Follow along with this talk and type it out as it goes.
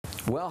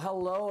Well,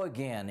 hello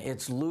again.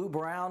 It's Lou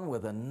Brown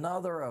with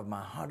another of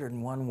my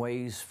 101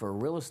 ways for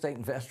real estate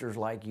investors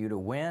like you to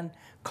win,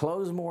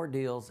 close more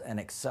deals, and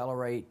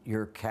accelerate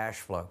your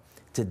cash flow.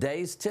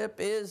 Today's tip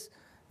is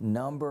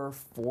number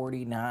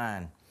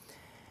 49.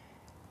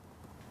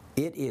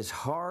 It is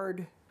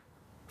hard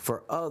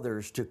for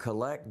others to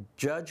collect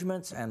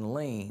judgments and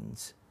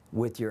liens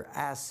with your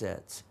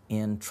assets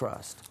in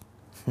trust.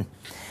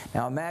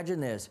 Now imagine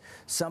this.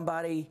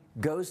 Somebody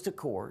goes to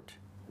court.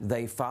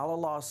 They file a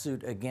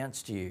lawsuit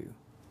against you.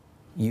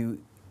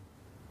 You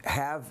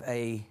have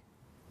a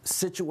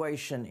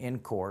situation in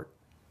court.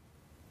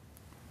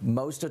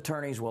 Most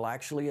attorneys will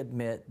actually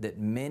admit that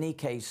many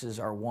cases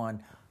are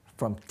won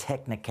from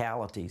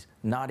technicalities,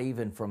 not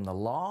even from the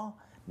law,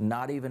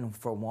 not even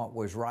from what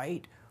was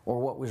right or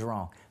what was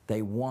wrong.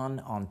 They won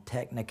on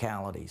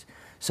technicalities.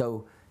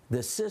 So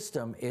the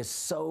system is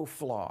so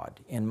flawed,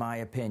 in my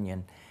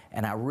opinion,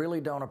 and I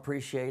really don't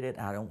appreciate it.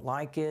 I don't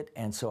like it,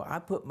 and so I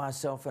put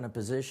myself in a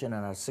position,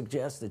 and I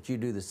suggest that you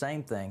do the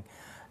same thing,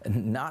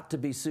 not to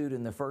be sued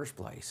in the first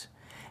place.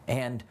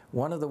 And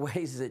one of the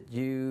ways that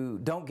you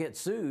don't get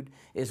sued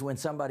is when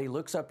somebody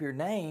looks up your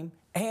name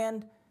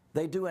and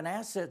they do an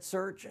asset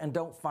search and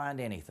don't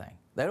find anything.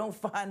 They don't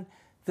find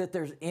that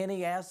there's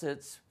any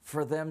assets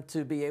for them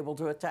to be able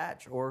to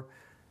attach or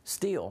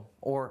steal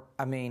or,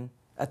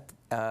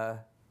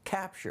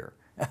 capture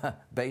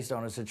based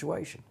on a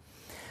situation.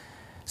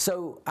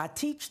 So I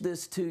teach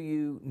this to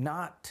you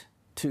not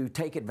to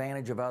take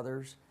advantage of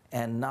others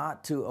and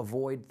not to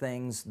avoid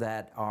things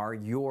that are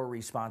your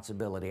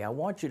responsibility. I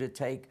want you to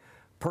take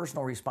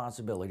personal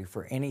responsibility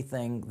for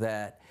anything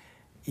that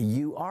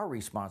you are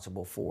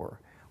responsible for.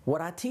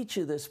 What I teach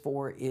you this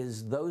for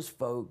is those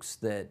folks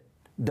that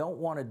don't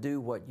want to do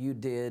what you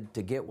did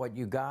to get what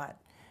you got.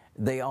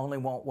 They only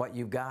want what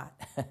you've got.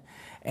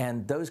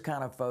 And those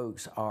kind of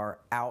folks are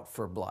out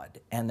for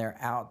blood, and they're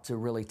out to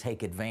really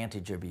take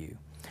advantage of you.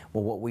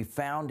 Well, what we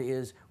found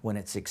is when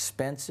it's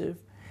expensive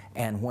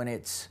and when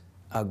it's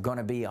going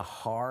to be a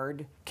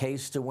hard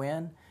case to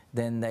win,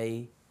 then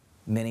they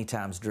many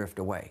times drift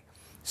away.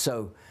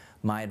 So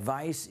my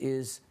advice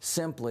is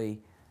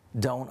simply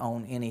don't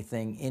own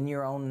anything in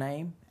your own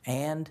name,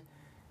 and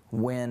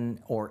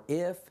when or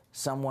if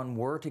someone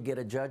were to get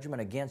a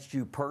judgment against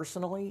you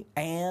personally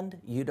and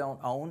you don't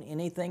own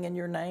anything in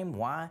your name,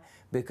 why?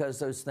 Because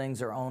those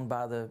things are owned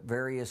by the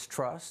various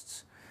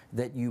trusts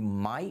that you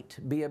might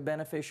be a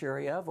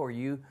beneficiary of or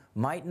you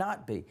might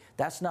not be.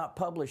 That's not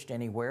published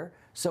anywhere,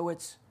 so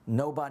it's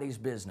nobody's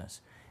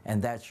business.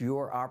 And that's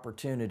your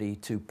opportunity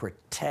to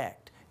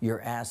protect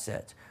your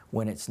assets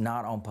when it's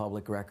not on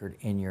public record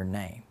in your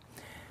name.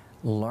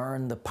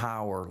 Learn the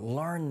power,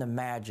 learn the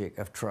magic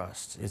of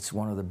trust. It's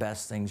one of the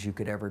best things you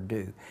could ever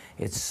do.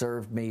 It's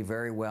served me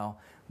very well.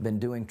 Been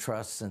doing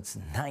trust since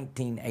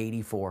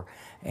 1984,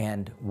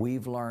 and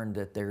we've learned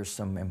that there's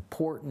some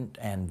important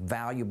and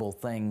valuable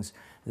things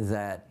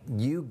that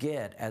you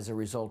get as a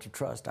result of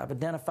trust. I've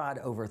identified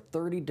over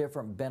 30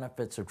 different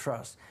benefits of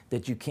trust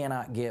that you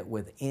cannot get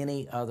with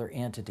any other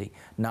entity.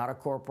 Not a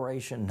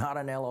corporation, not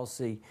an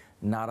LLC,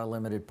 not a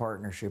limited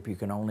partnership. You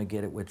can only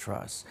get it with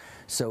trust.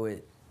 So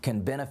it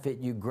can benefit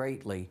you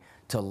greatly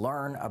to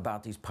learn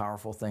about these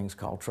powerful things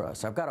called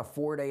trust. I've got a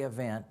 4-day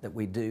event that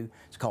we do.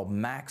 It's called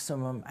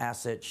Maximum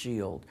Asset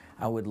Shield.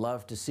 I would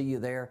love to see you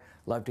there,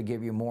 love to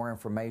give you more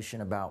information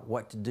about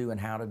what to do and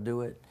how to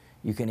do it.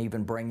 You can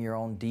even bring your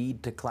own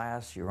deed to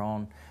class, your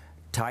own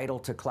title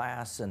to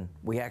class, and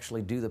we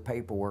actually do the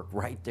paperwork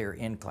right there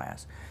in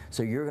class.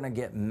 So you're going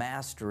to get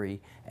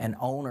mastery and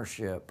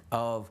ownership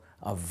of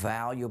a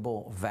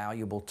valuable,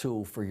 valuable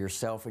tool for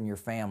yourself and your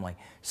family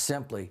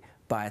simply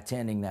by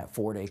attending that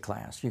 4-day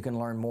class. You can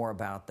learn more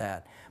about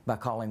that by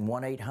calling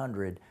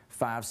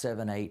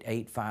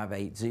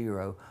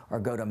 1-800-578-8580 or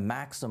go to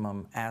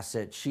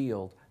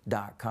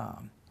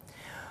MaximumAssetShield.com.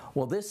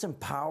 Well, this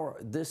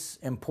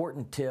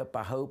important tip,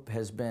 I hope,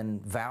 has been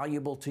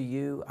valuable to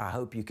you. I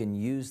hope you can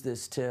use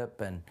this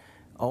tip, and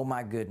oh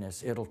my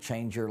goodness, it'll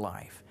change your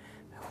life.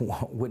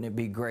 Wouldn't it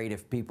be great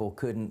if people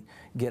couldn't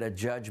get a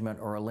judgment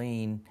or a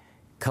lien,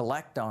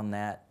 collect on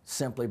that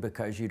simply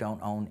because you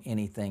don't own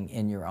anything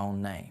in your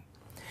own name?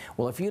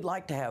 Well, if you'd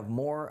like to have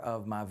more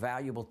of my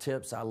valuable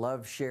tips, I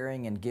love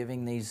sharing and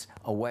giving these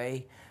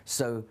away.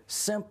 So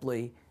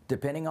simply,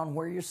 depending on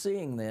where you're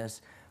seeing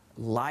this,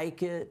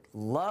 like it,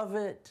 love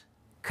it,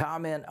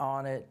 comment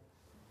on it,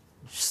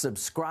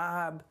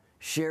 subscribe,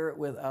 share it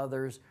with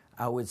others.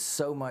 I would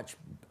so much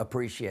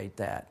appreciate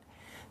that.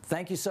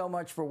 Thank you so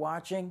much for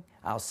watching.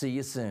 I'll see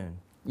you soon.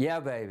 Yeah,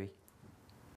 baby.